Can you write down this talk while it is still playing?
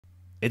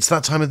It's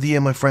that time of the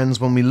year, my friends,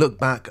 when we look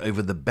back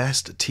over the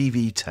best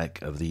TV tech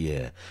of the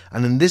year.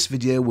 And in this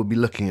video, we'll be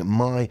looking at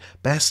my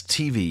best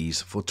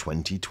TVs for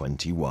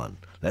 2021.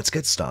 Let's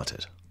get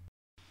started.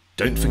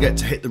 Don't forget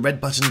to hit the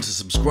red button to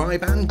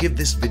subscribe and give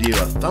this video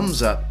a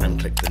thumbs up and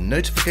click the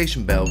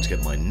notification bell to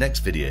get my next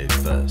video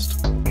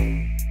first.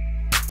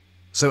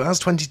 So as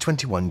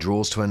 2021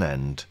 draws to an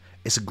end,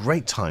 it's a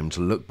great time to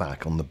look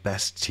back on the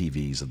best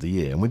TVs of the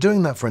year, and we're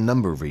doing that for a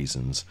number of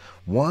reasons.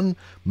 One,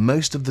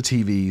 most of the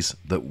TVs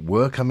that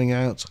were coming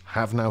out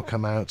have now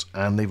come out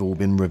and they've all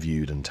been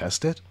reviewed and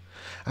tested.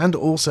 And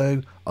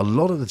also, a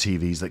lot of the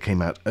TVs that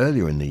came out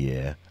earlier in the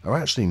year are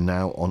actually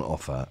now on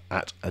offer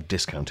at a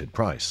discounted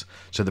price.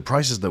 So the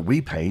prices that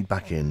we paid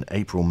back in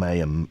April, May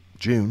and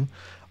June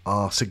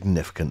are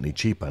significantly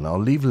cheaper, and I'll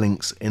leave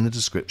links in the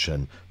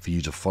description for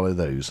you to follow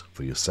those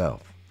for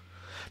yourself.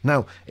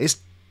 Now, it's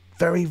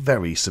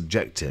very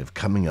subjective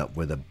coming up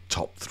with a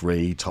top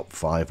 3, top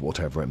 5,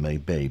 whatever it may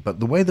be, but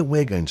the way that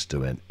we're going to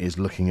do it is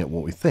looking at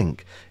what we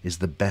think is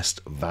the best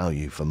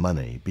value for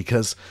money,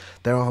 because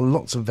there are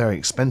lots of very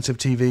expensive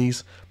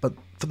TVs, but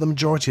for the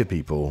majority of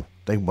people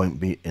they won't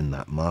be in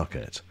that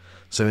market.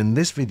 So in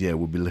this video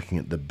we'll be looking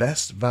at the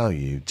best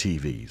value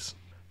TVs.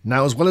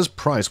 Now, as well as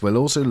price, we'll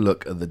also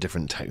look at the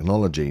different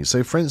technologies.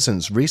 So for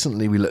instance,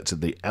 recently we looked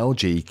at the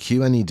LG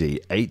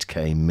QLED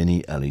 8K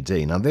Mini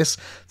LED. Now this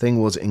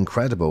thing was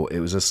incredible. It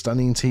was a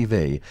stunning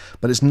TV,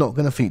 but it's not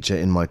going to feature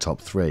in my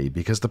top 3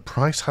 because the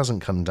price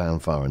hasn't come down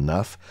far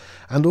enough.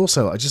 And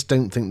also, I just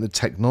don't think the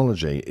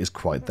technology is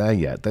quite there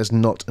yet. There's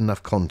not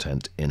enough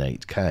content in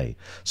 8K.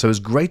 So as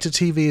great a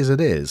TV as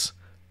it is,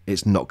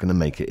 it's not going to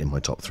make it in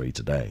my top 3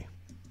 today.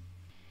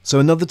 So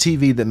another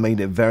TV that made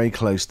it very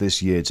close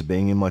this year to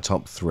being in my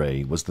top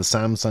 3 was the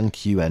Samsung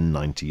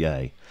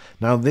QN90A.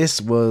 Now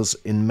this was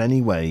in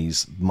many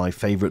ways my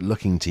favourite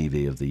looking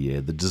TV of the year.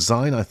 The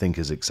design I think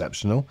is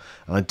exceptional,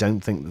 and I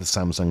don't think that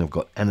Samsung have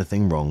got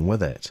anything wrong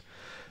with it.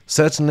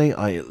 Certainly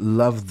I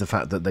love the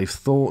fact that they've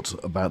thought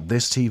about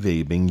this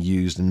TV being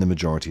used in the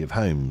majority of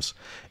homes.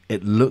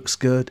 It looks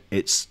good.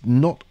 It's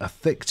not a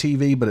thick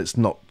TV, but it's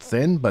not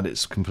thin, but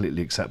it's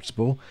completely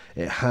acceptable.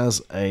 It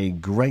has a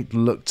great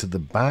look to the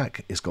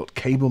back. It's got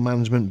cable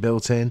management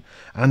built in,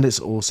 and it's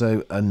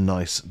also a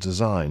nice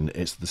design.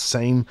 It's the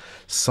same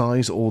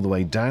size all the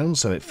way down,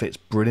 so it fits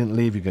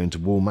brilliantly if you're going to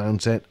wall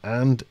mount it,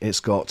 and it's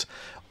got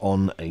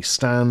on a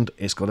stand,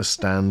 it's got a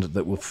stand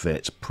that will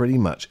fit pretty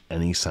much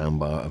any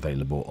soundbar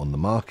available on the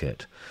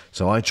market.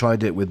 So I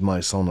tried it with my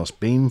Sonos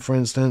Beam, for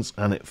instance,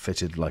 and it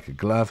fitted like a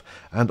glove,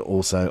 and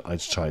also I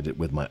tried it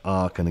with my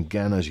Arc, and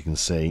again, as you can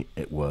see,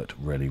 it worked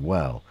really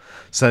well.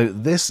 So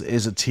this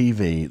is a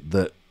TV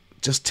that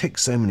just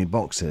ticks so many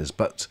boxes,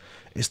 but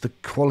it's the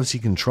quality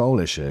control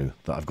issue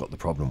that I've got the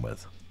problem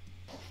with.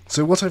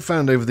 So what I've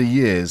found over the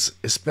years,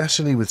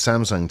 especially with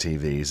Samsung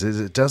TVs, is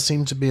it does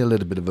seem to be a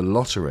little bit of a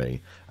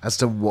lottery as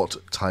to what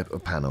type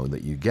of panel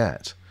that you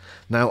get.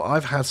 Now,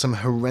 I've had some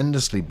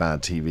horrendously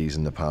bad TVs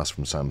in the past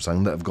from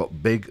Samsung that have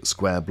got big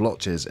square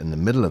blotches in the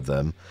middle of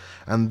them,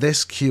 and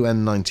this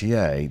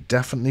QN90A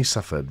definitely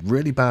suffered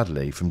really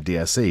badly from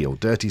DSE, or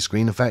dirty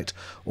screen effect,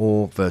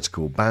 or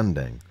vertical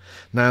banding.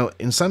 Now,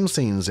 in some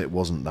scenes it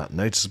wasn't that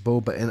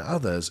noticeable, but in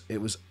others it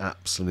was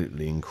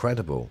absolutely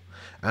incredible,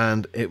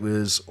 and it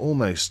was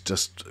almost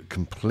just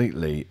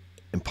completely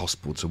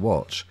impossible to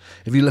watch.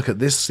 If you look at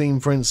this scene,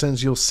 for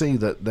instance, you'll see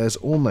that there's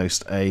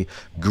almost a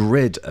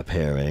grid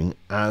appearing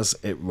as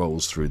it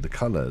rolls through the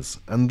colours,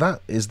 and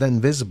that is then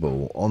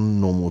visible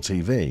on normal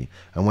TV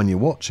and when you're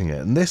watching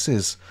it, and this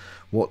is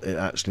what it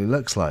actually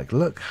looks like.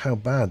 Look how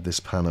bad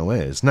this panel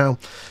is. Now,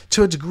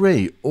 to a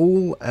degree,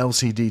 all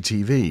LCD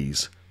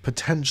TVs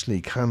potentially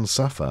can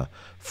suffer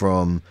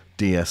from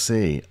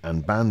DSE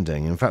and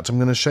banding. In fact, I'm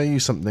going to show you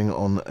something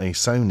on a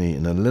Sony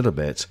in a little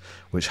bit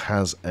which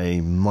has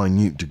a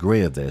minute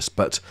degree of this,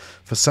 but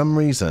for some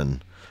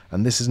reason,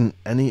 and this isn't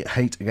any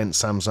hate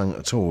against Samsung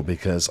at all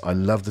because I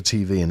love the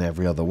TV in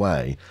every other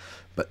way,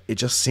 but it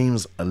just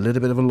seems a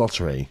little bit of a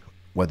lottery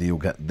whether you'll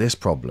get this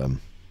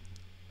problem,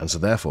 and so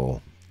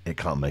therefore it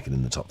can't make it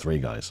in the top 3,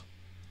 guys.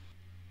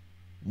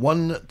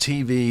 One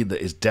TV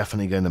that is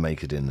definitely going to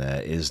make it in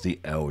there is the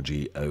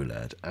LG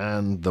OLED,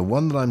 and the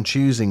one that I'm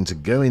choosing to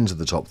go into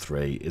the top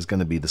 3 is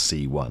going to be the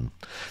C1.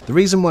 The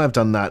reason why I've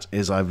done that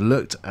is I've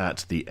looked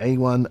at the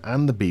A1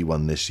 and the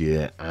B1 this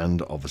year,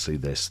 and obviously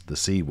the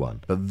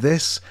C1. But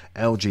this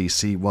LG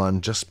C1,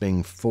 just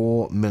being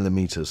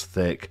 4mm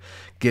thick,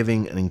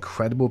 giving an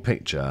incredible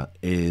picture,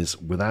 is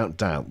without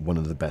doubt one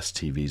of the best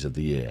TVs of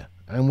the year,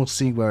 and we'll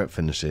see where it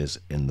finishes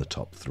in the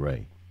top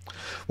 3.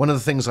 One of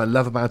the things I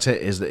love about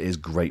it is that it is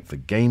great for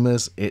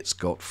gamers. It's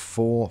got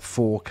 4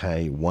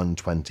 4K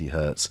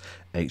 120Hz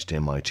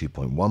HDMI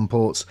 2.1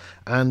 ports,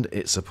 and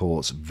it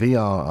supports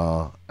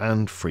VRR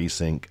and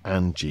FreeSync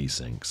and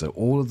G-Sync. So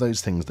all of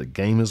those things that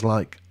gamers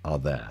like are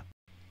there.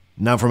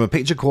 Now, from a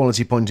picture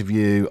quality point of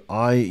view,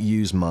 I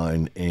use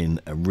mine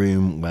in a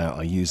room where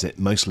I use it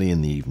mostly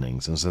in the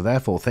evenings, and so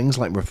therefore things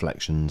like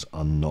reflections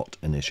are not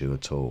an issue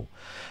at all.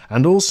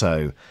 And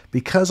also,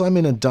 because I'm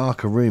in a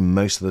darker room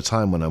most of the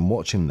time when I'm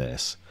watching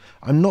this,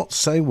 I'm not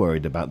so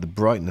worried about the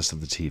brightness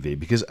of the TV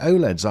because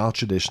OLEDs are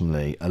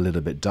traditionally a little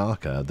bit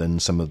darker than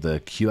some of the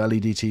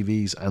QLED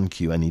TVs and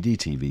QNED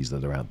TVs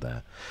that are out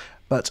there.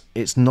 But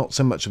it's not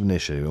so much of an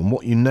issue, and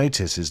what you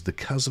notice is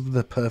because of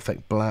the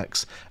perfect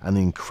blacks and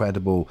the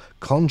incredible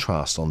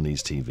contrast on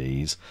these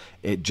TVs,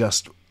 it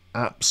just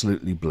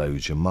absolutely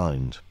blows your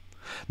mind.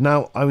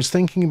 Now, I was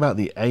thinking about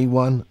the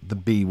A1, the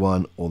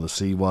B1 or the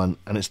C1,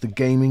 and it's the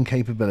gaming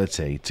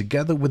capability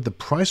together with the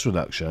price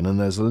reduction, and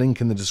there's a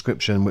link in the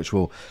description which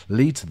will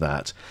lead to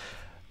that,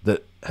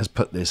 that has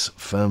put this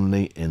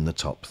firmly in the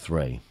top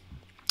 3.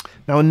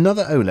 Now,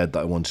 another OLED that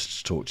I wanted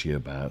to talk to you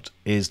about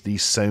is the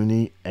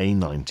Sony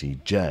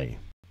A90J.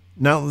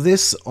 Now,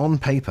 this on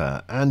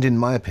paper and in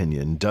my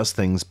opinion does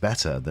things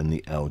better than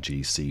the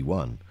LG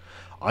C1.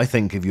 I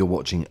think if you're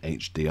watching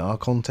HDR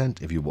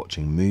content, if you're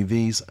watching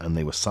movies and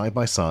they were side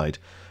by side,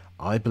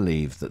 I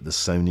believe that the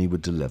Sony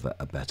would deliver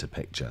a better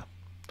picture.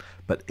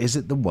 But is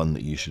it the one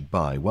that you should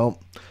buy? Well,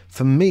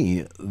 for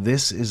me,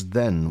 this is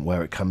then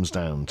where it comes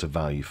down to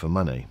value for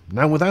money.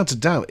 Now, without a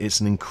doubt,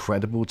 it's an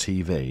incredible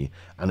TV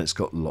and it's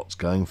got lots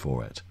going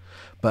for it.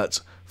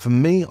 But for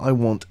me, I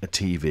want a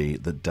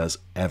TV that does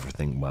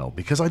everything well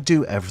because I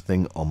do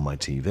everything on my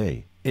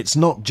TV. It's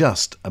not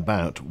just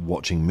about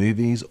watching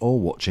movies or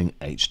watching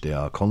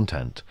HDR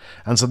content.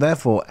 And so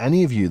therefore,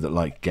 any of you that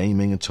like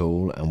gaming at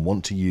all and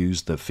want to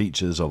use the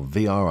features of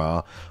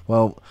VRR,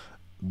 well,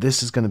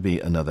 this is going to be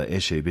another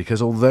issue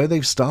because although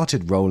they've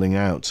started rolling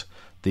out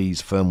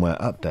these firmware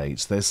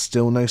updates, there's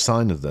still no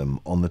sign of them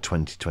on the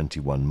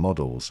 2021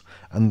 models.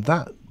 And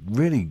that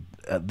really,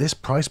 at this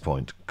price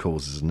point,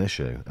 causes an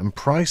issue. And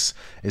price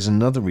is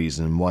another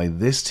reason why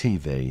this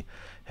TV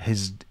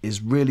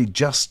is really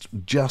just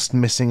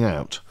missing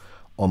out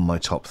on my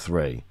top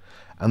 3.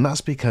 And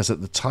that's because at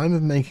the time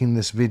of making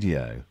this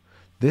video,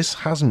 this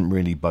hasn't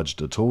really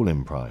budged at all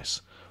in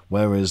price.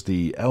 Whereas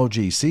the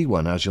LG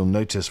C1, as you'll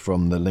notice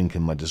from the link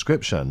in my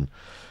description,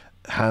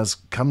 has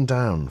come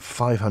down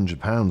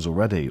 £500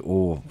 already,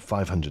 or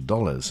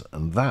 $500,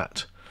 and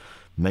that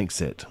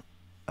makes it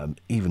an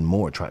even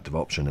more attractive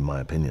option in my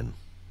opinion.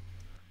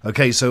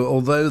 Okay, so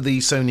although the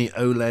Sony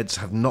OLEDs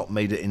have not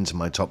made it into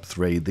my top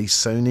 3, the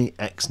Sony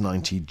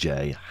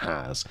X90J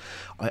has.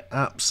 I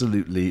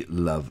absolutely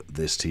love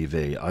this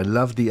TV. I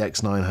love the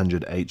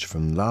X900H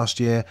from last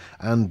year,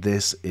 and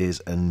this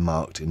is a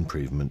marked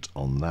improvement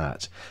on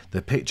that.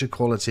 The picture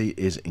quality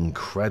is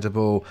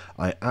incredible.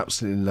 I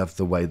absolutely love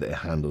the way that it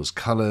handles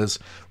colors.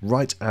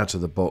 Right out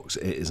of the box,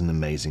 it is an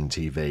amazing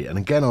TV. And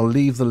again, I'll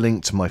leave the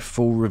link to my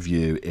full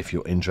review if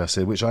you're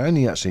interested, which I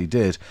only actually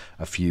did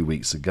a few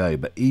weeks ago.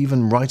 But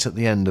even right at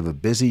the end of a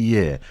busy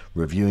year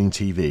reviewing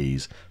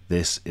TVs,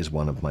 this is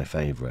one of my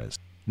favorites.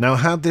 Now,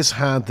 had this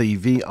had the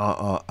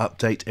VRR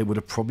update, it would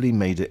have probably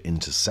made it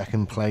into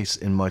second place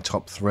in my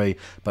top 3,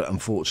 but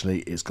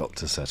unfortunately it's got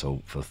to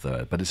settle for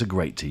third. But it's a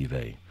great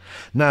TV.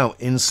 Now,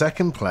 in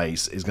second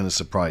place is going to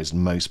surprise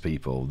most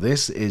people.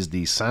 This is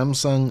the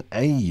Samsung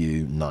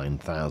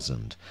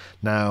A9000.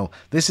 Now,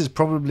 this is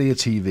probably a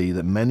TV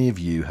that many of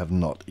you have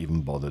not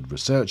even bothered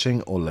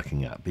researching or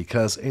looking at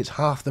because it's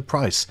half the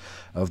price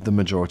of the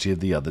majority of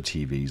the other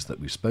TVs that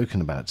we've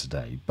spoken about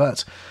today.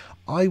 But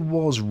I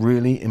was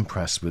really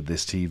impressed with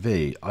this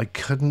TV. I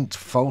couldn't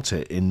fault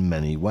it in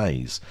many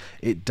ways.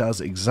 It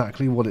does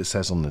exactly what it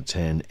says on the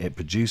tin. It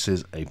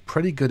produces a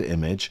pretty good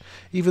image,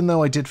 even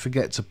though I did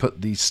forget to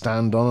put the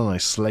stand on and I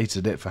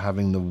slated it for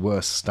having the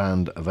worst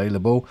stand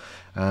available.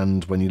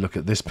 And when you look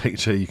at this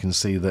picture, you can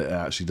see that it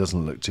actually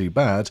doesn't look too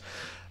bad.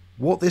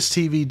 What this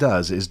TV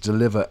does is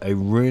deliver a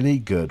really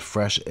good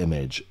fresh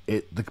image.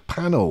 The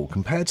panel,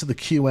 compared to the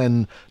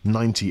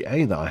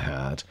QN90A that I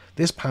had,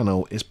 this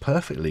panel is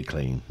perfectly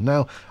clean.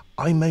 Now,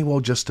 I may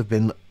well just have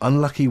been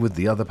unlucky with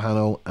the other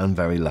panel and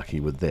very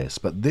lucky with this,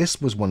 but this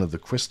was one of the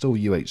Crystal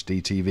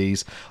UHD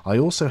TVs. I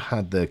also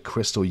had the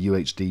Crystal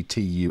UHD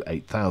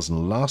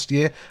TU8000 last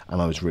year,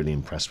 and I was really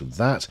impressed with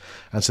that.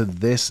 And so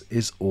this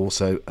is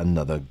also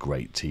another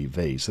great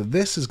TV. So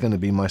this is going to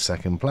be my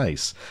second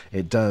place.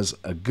 It does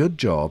a good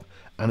job,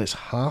 and it's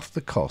half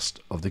the cost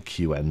of the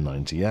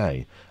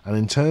QN90A. And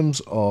in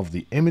terms of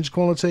the image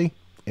quality,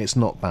 it's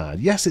not bad.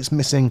 Yes, it's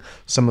missing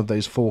some of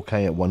those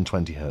 4K at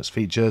 120Hz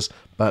features,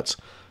 but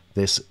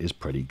this is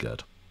pretty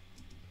good.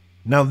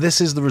 Now, this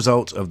is the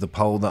result of the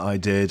poll that I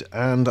did,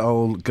 and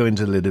I'll go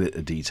into a little bit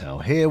of detail.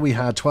 Here we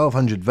had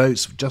 1,200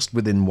 votes just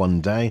within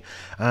one day,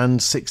 and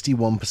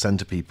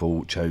 61% of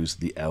people chose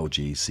the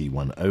LG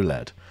C1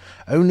 OLED.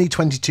 Only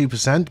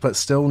 22%, but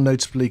still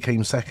notably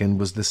came second,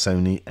 was the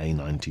Sony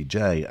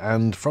A90J.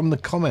 And from the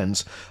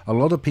comments, a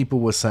lot of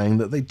people were saying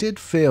that they did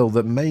feel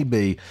that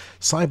maybe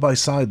side by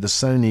side the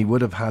Sony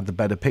would have had the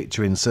better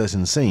picture in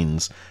certain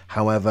scenes.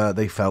 However,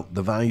 they felt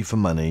the value for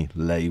money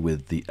lay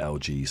with the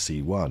LG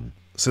C1.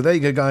 So there you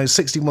go, guys.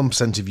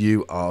 61% of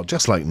you are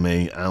just like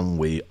me, and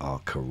we are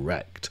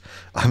correct.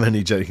 I'm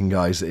only joking,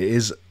 guys. It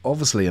is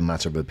obviously a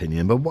matter of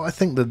opinion, but what I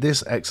think that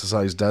this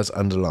exercise does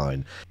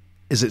underline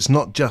is it's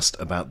not just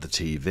about the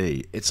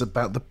TV, it's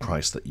about the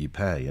price that you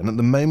pay. And at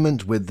the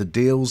moment, with the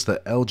deals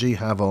that LG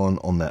have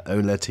on their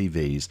OLED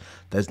TVs,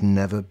 there's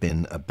never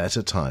been a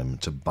better time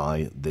to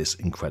buy this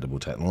incredible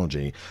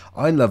technology.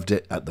 I loved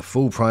it at the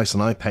full price,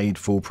 and I paid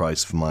full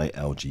price for my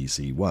LG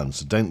C1,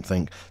 so don't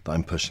think that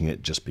I'm pushing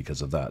it just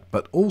because of that.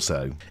 But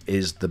also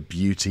is the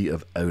beauty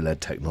of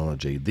OLED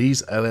technology.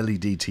 These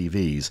OLED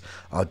TVs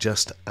are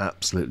just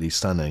absolutely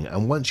stunning,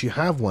 and once you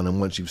have one and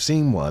once you've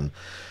seen one,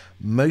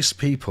 most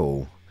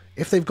people,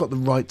 if they've got the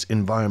right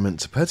environment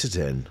to put it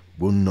in,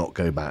 will not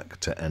go back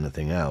to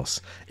anything else.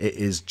 It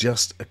is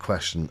just a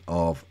question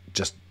of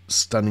just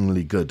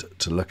stunningly good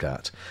to look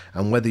at.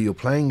 And whether you're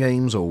playing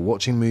games or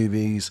watching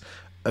movies,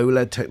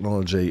 OLED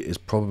technology is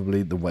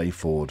probably the way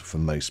forward for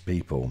most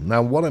people.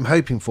 Now, what I'm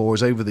hoping for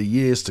is over the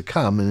years to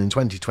come, and in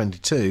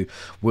 2022,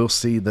 we'll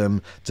see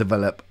them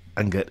develop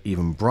and get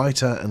even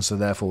brighter, and so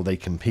therefore they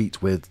compete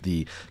with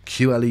the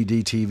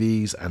QLED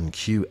TVs and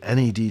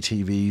QNED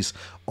TVs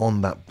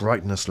on that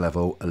brightness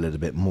level a little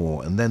bit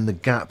more, and then the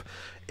gap,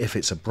 if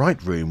it's a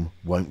bright room,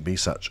 won't be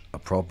such a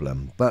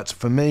problem. But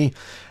for me,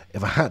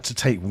 if I had to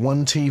take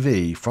one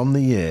TV from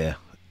the year,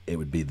 it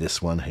would be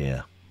this one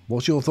here.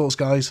 What's your thoughts,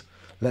 guys?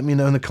 Let me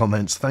know in the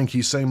comments. Thank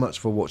you so much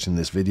for watching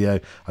this video.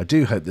 I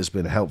do hope this has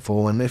been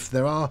helpful, and if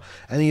there are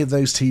any of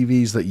those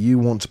TVs that you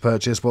want to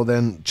purchase, well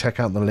then check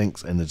out the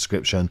links in the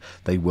description.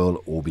 They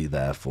will all be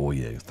there for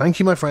you. Thank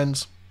you, my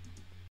friends.